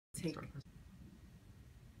take.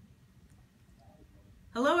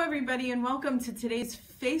 Hello everybody and welcome to today's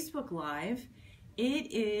Facebook Live.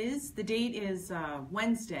 The date is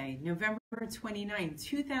Wednesday, November 29,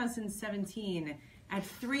 2017 at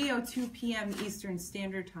 3:02 p.m. Eastern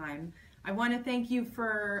Standard Time. I want to thank you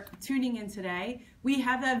for tuning in today. We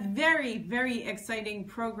have a very, very exciting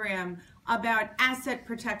program about asset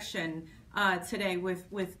protection today with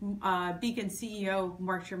Beacon CEO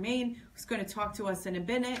Mark Germain, who's going to talk to us in a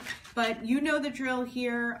minute. But you know the drill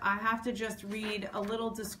here. I have to just read a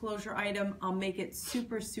little disclosure item. I'll make it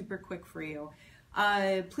super, super quick for you.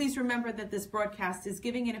 Please remember that this broadcast is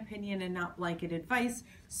giving an opinion and not blanket advice.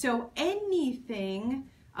 So anything,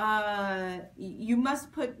 you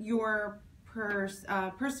must put your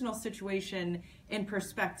personal situation in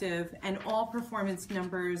perspective, and all performance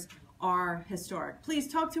numbers are historic.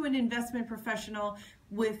 Please talk to an investment professional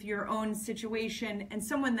with your own situation and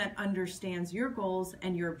someone that understands your goals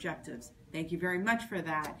and your objectives. Thank you very much for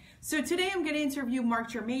that. So today I'm going to interview Mark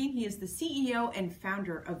Germain. He is the CEO and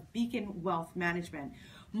founder of Beacon Wealth Management.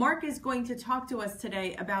 Mark is going to talk to us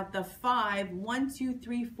today about the 5 important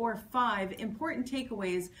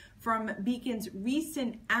takeaways from Beacon's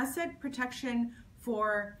recent Asset Protection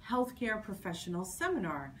for Healthcare Professionals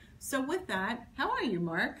seminar. So with that, how are you,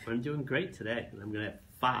 Mark? I'm doing great today, and I'm going to have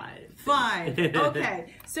 5. 5,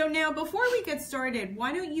 okay. So now before we get started,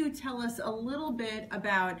 why don't you tell us a little bit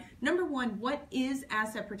about, number 1, what is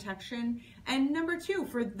asset protection? And number 2,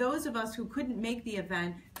 for those of us who couldn't make the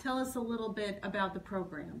event, tell us a little bit about the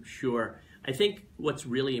program. Sure. I think what's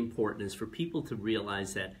really important is for people to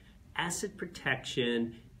realize that asset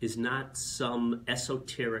protection is not some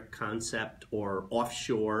esoteric concept or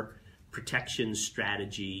offshore protection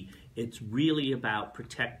strategy. It's really about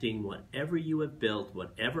protecting whatever you have built,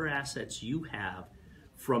 whatever assets you have,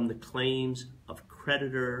 from the claims of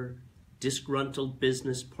creditor, disgruntled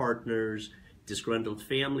business partners, disgruntled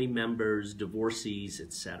family members, divorcees,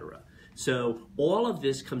 etc. So all of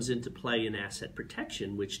this comes into play in asset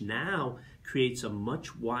protection, which now creates a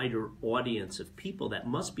much wider audience of people that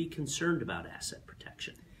must be concerned about asset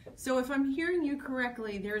protection. So if I'm hearing you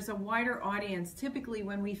correctly, there's a wider audience. Typically,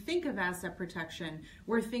 when we think of asset protection,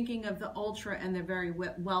 we're thinking of the ultra and the very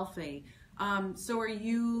wealthy. So are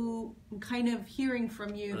you kind of hearing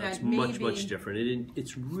from you that maybe... It's much different.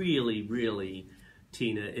 It's really,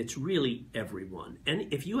 Tina, it's really everyone.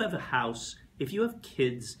 And if you have a house, if you have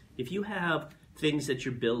kids, if you have things that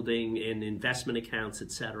you're building in investment accounts,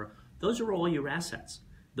 etc., those are all your assets.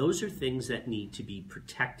 Those are things that need to be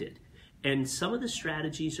protected. And some of the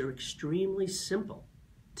strategies are extremely simple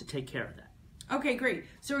to take care of that. Okay, great.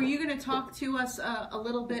 So are you going to talk to us a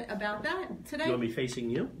little bit about that today? You want me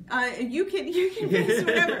facing you? You can face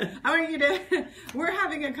whatever. I want you to, we're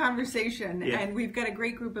having a conversation, and we've got a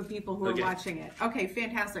great group of people who are watching it. Okay,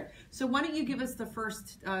 fantastic. So why don't you give us the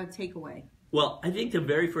first takeaway? Well, I think the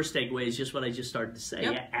very first takeaway is just what I just started to say.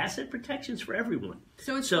 Yep. Asset protection's for everyone.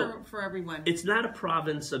 So it's for everyone. It's not a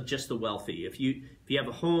province of just the wealthy. If you have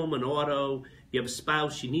a home, an auto, you have a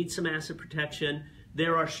spouse, you need some asset protection,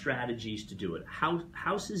 there are strategies to do it.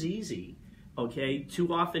 House is easy, okay?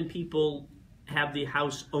 Too often people have the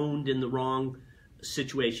house owned in the wrong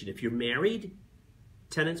situation. If you're married,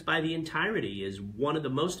 tenants by the entirety is one of the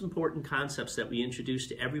most important concepts that we introduce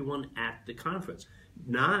to everyone at the conference.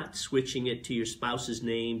 Not switching it to your spouse's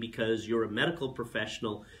name because you're a medical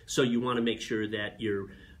professional, so you want to make sure that your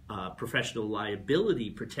professional liability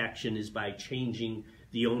protection is by changing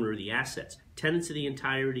the owner of the assets. Tenants of the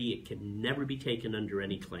entirety, it can never be taken under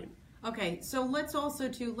any claim. Okay, so let's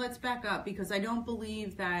back up, because I don't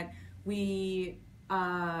believe that we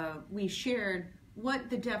shared what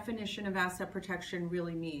the definition of asset protection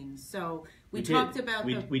really means. So we talked about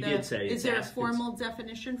we did say, is there a formal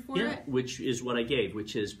definition for it? Yeah, which is what I gave,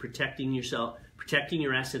 which is protecting yourself, protecting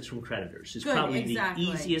your assets from creditors. Is probably the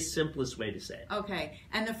easiest, simplest way to say it. Okay,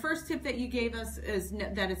 and the first tip that you gave us is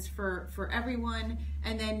that it's for everyone,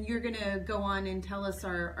 and then you're going to go on and tell us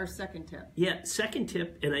our second tip. Yeah, second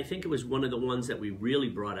tip, and I think it was one of the ones that we really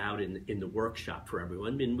brought out in the workshop for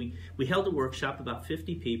everyone. I mean, we held a workshop, about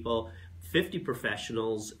 50 people, 50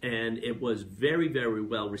 professionals, and it was very, very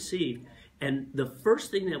well received. And the first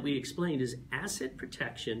thing that we explained is asset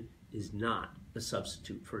protection is not a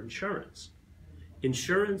substitute for insurance.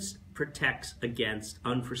 Insurance protects against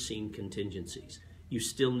unforeseen contingencies. You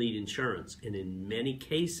still need insurance, and in many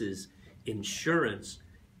cases, insurance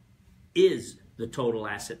is the total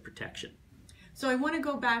asset protection. So I want to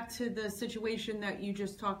go back to the situation that you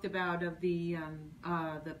just talked about of the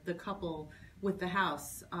couple with the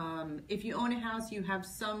house. If you own a house, you have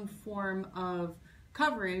some form of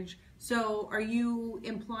coverage. So are you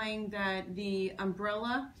implying that the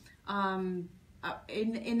umbrella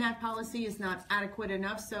in that policy is not adequate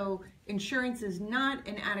enough. So insurance is not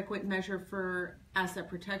an adequate measure for asset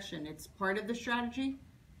protection. It's part of the strategy?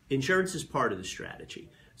 Insurance is part of the strategy.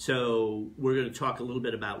 So we're going to talk a little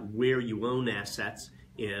bit about where you own assets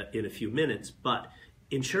in a few minutes, but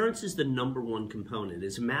insurance is the number one component.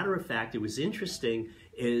 As a matter of fact, it was interesting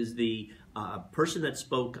is the person that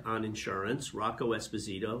spoke on insurance, Rocco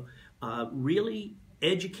Esposito, really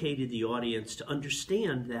educated the audience to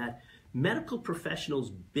understand that medical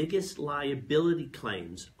professionals' biggest liability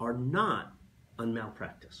claims are not on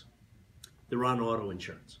malpractice. They're on auto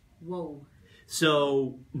insurance. Whoa.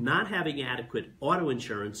 So not having adequate auto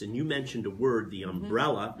insurance, and you mentioned a word, the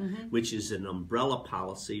umbrella, which is an umbrella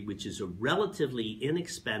policy, which is a relatively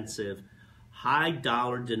inexpensive, high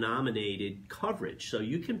dollar denominated coverage. So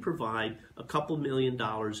you can provide a couple $1 million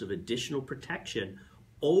of additional protection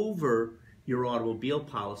over your automobile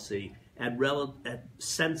policy at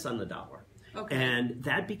cents on the dollar. Okay. And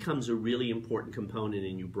that becomes a really important component,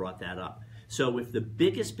 and you brought that up. So if the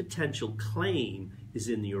biggest potential claim is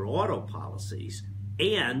in your auto policies,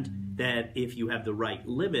 and that if you have the right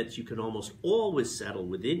limits, you can almost always settle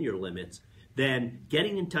within your limits, then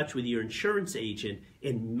getting in touch with your insurance agent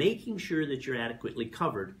and making sure that you're adequately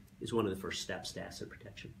covered is one of the first steps to asset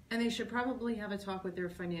protection. And they should probably have a talk with their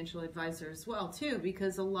financial advisor as well, too,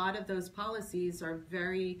 because a lot of those policies are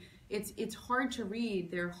it's hard to read.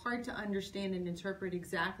 They're hard to understand and interpret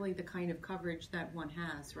exactly the kind of coverage that one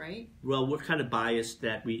has, right? Well, we're kind of biased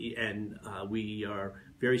that we are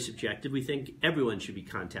very subjective. We think everyone should be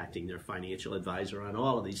contacting their financial advisor on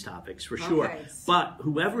all of these topics, for sure. Okay. But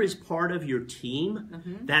whoever is part of your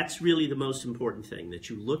team, that's really the most important thing, that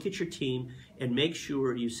you look at your team and make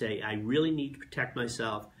sure you say, I really need to protect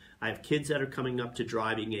myself. I have kids that are coming up to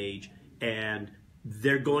driving age, and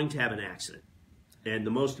they're going to have an accident. And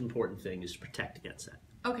the most important thing is to protect against that.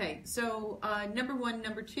 Okay, so number one,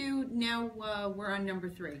 number two, now we're on number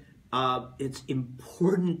three. It's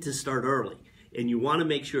important to start early, and you want to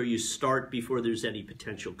make sure you start before there's any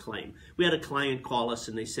potential claim. We had a client call us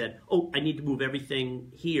and they said, oh, I need to move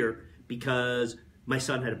everything here because my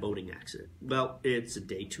son had a boating accident. Well, it's a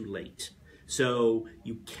day too late. So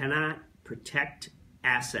you cannot protect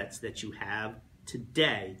assets that you have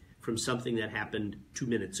today from something that happened 2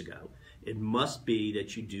 minutes ago. It must be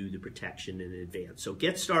that you do the protection in advance. So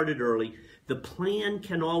get started early. The plan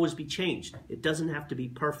can always be changed. It doesn't have to be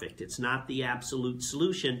perfect. It's not the absolute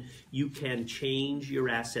solution. You can change your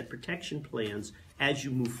asset protection plans as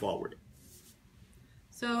you move forward.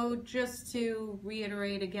 So just to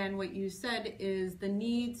reiterate again, what you said is the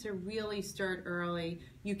need to really start early.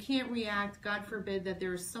 You can't react, God forbid, that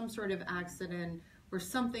there's some sort of accident or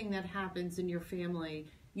something that happens in your family.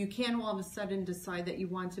 You can't all of a sudden decide that you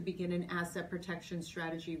want to begin an asset protection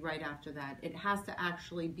strategy right after that. It has to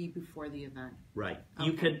actually be before the event. Right.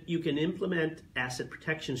 Okay. You can implement asset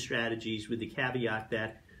protection strategies with the caveat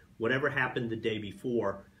that whatever happened the day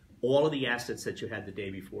before, all of the assets that you had the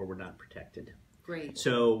day before were not protected. Great.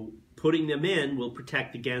 So putting them in will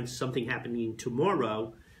protect against something happening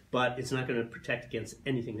tomorrow, but it's not going to protect against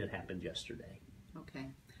anything that happened yesterday.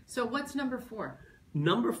 Okay. So what's number four?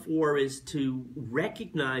 Number four is to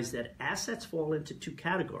recognize that assets fall into two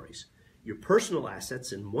categories. Your personal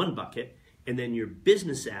assets in one bucket, and then your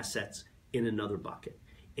business assets in another bucket.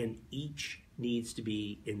 And each needs to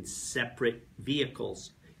be in separate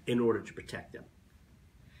vehicles in order to protect them.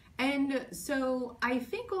 And so I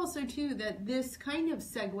think also too that this kind of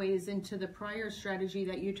segues into the prior strategy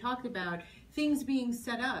that you talked about, things being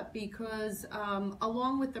set up, because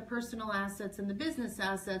along with the personal assets and the business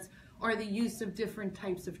assets are the use of different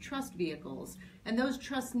types of trust vehicles. And those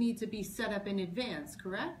trusts need to be set up in advance,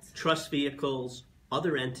 correct? Trust vehicles,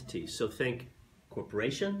 other entities. So think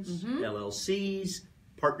corporations, LLCs,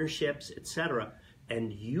 partnerships, etc.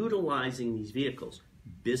 And utilizing these vehicles.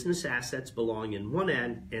 Business assets belong in one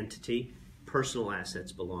entity, personal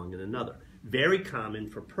assets belong in another. Very common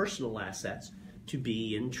for personal assets to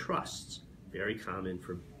be in trusts. Very common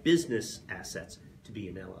for business assets to be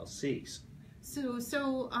in LLCs.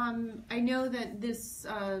 So I know that this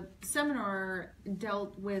seminar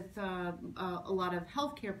dealt with a lot of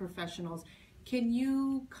healthcare professionals. Can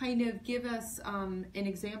you kind of give us an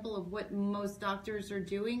example of what most doctors are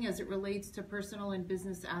doing as it relates to personal and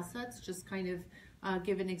business assets? Just kind of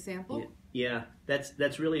give an example. Yeah,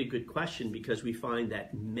 that's really a good question, because we find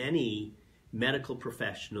that many medical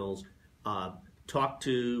professionals talk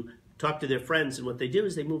to their friends, and what they do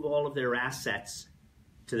is they move all of their assets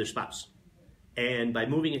to their spouse. And by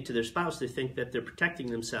moving it to their spouse, they think that they're protecting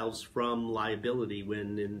themselves from liability,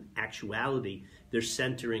 when in actuality, they're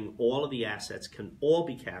centering all of the assets can all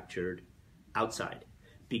be captured outside.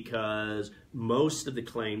 because most of the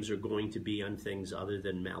claims are going to be on things other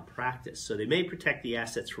than malpractice. So they may protect the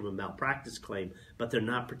assets from a malpractice claim, but they're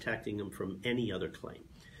not protecting them from any other claim.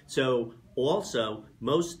 So also,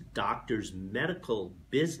 most doctors' medical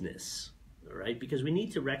business, all right, because we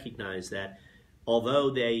need to recognize that although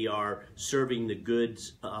they are serving the good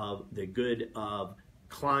of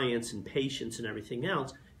clients and patients and everything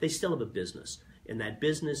else, they still have a business. And that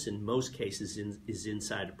business, in most cases, is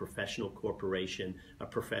inside a professional corporation, a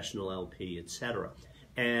professional LP, etc.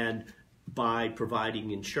 And by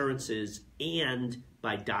providing insurances and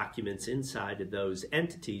by documents inside of those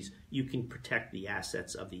entities, you can protect the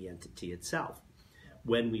assets of the entity itself.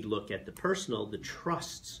 When we look at the personal, the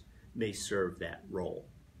trusts may serve that role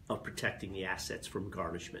of protecting the assets from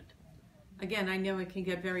garnishment. Again, I know it can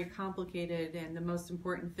get very complicated, and the most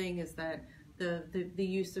important thing is that the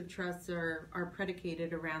use of trusts are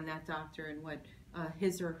predicated around that doctor and what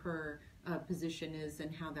his or her position is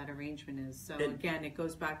and how that arrangement is. So again, it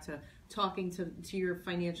goes back to talking to your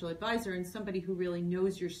financial advisor and somebody who really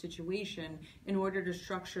knows your situation in order to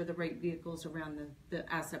structure the right vehicles around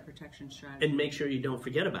the asset protection strategy. And make sure you don't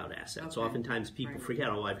forget about assets. Okay. Oftentimes people forget,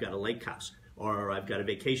 oh, I've got a lake house, or I've got a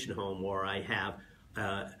vacation home, or I have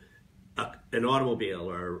an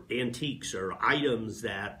automobile, or antiques, or items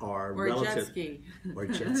that are relative. Or a jet ski. Or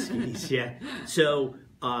jet skis, yeah. So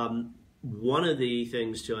one of the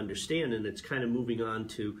things to understand, and it's kind of moving on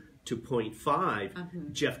to point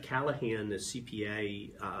 5, Jeff Callahan, the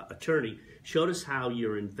CPA attorney, showed us how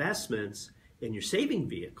your investments in your saving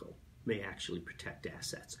vehicle may actually protect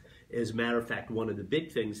assets. As a matter of fact, one of the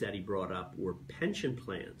big things that he brought up were pension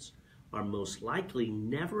plans are most likely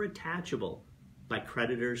never attachable by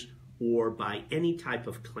creditors or by any type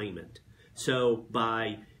of claimant. So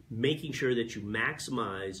by making sure that you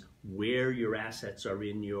maximize where your assets are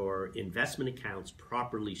in your investment accounts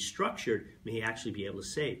properly structured, may actually be able to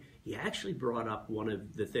save. He actually brought up one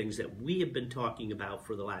of the things that we have been talking about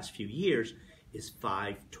for the last few years is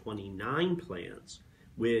 529 plans,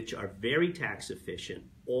 which are very tax efficient,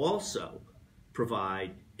 also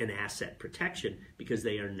provide an asset protection because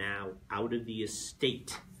they are now out of the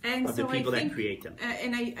estate of the people that create them.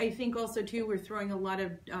 And I think also too, we're throwing a lot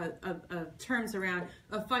of terms around.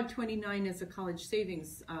 529 is a college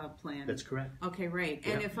savings plan. That's correct. Okay, right.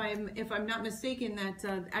 Yeah. And if I'm not mistaken,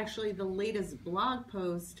 that actually the latest blog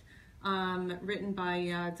post written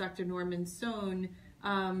by Dr. Norman Sohn,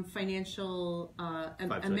 financial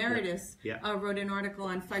emeritus, wrote an article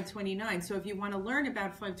on 529. So if you want to learn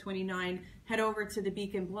about 529, head over to the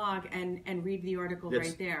Beacon blog and read the article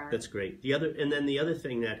right there. That's great. The other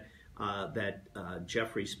thing that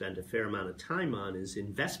Jeffrey spent a fair amount of time on is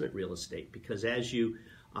investment real estate, because as you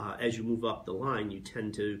move up the line, you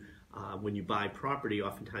tend to when you buy property,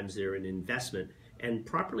 oftentimes they're an investment, and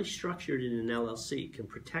properly structured in an LLC can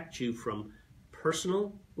protect you from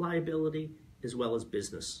personal liability as well as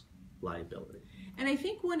business liability. And I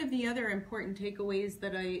think one of the other important takeaways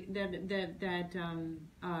that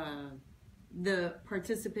the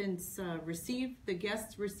participants the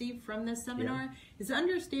guests receive from this seminar is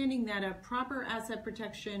understanding that a proper asset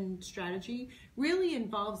protection strategy really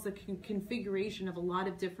involves the configuration of a lot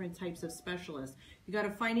of different types of specialists. You've got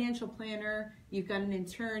a financial planner, you've got an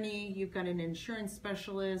attorney, you've got an insurance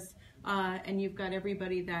specialist, and you've got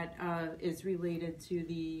everybody that is related to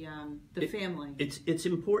the family. It's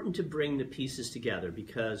important to bring the pieces together,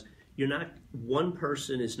 because one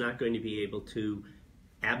person is not going to be able to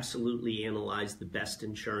absolutely analyze the best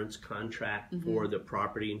insurance contract for the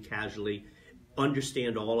property and casualty,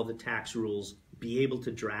 understand all of the tax rules, be able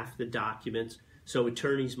to draft the documents. So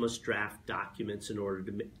attorneys must draft documents in order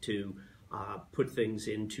to put things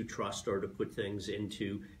into trust or to put things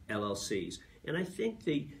into LLCs. And I think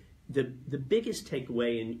the biggest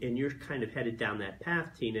takeaway, and you're kind of headed down that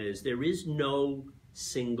path, Tina, is there is no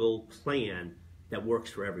single plan that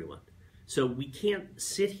works for everyone. So we can't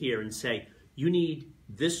sit here and say, you need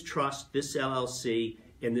this trust, this LLC,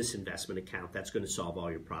 and this investment account. That's going to solve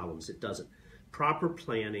all your problems. It doesn't. Proper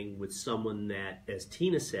planning with someone that, as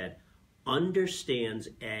Tina said, understands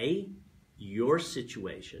A, your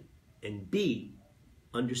situation, and B,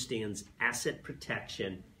 understands asset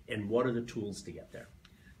protection and what are the tools to get there.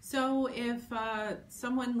 So if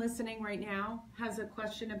someone listening right now has a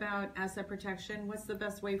question about asset protection, what's the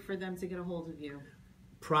best way for them to get a hold of you?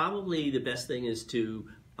 Probably the best thing is to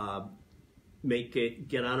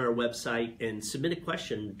get on our website and submit a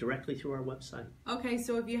question directly through our website. Okay,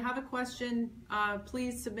 so if you have a question,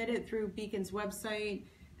 please submit it through Beacon's website,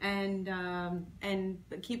 and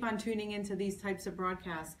keep on tuning into these types of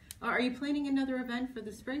broadcasts. Are you planning another event for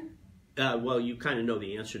the spring? Well, you kind of know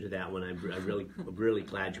the answer to that one. I'm really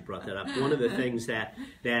glad you brought that up. One of the things that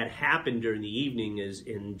happened during the evening is,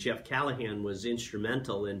 Jeff Callahan was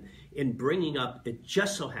instrumental in bringing up. It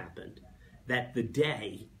just so happened that the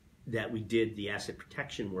day that we did the asset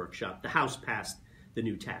protection workshop, the House passed the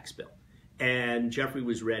new tax bill, and Jeffrey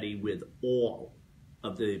was ready with all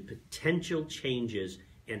of the potential changes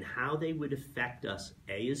and how they would affect us,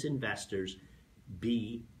 A, as investors,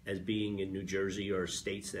 B, as being in New Jersey or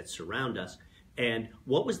states that surround us, and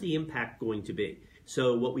what was the impact going to be.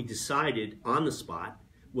 So what we decided on the spot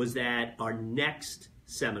was that our next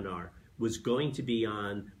seminar was going to be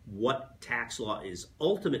on what tax law is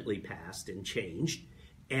ultimately passed and changed,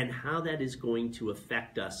 and how that is going to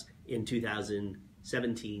affect us in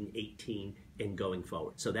 2017, 18, and going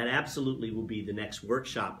forward. So that absolutely will be the next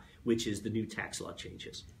workshop, which is the new tax law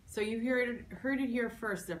changes. So you heard it here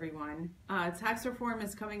first, everyone. Tax reform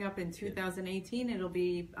is coming up in 2018. It'll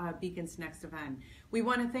be Beacon's next event. We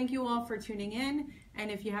want to thank you all for tuning in.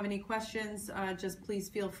 And if you have any questions, just please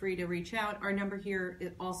feel free to reach out. Our number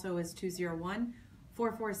here also is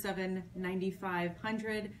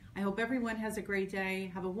 201-447-9500. I hope everyone has a great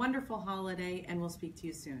day. Have a wonderful holiday, and we'll speak to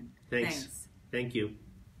you soon. Thanks. Thank you.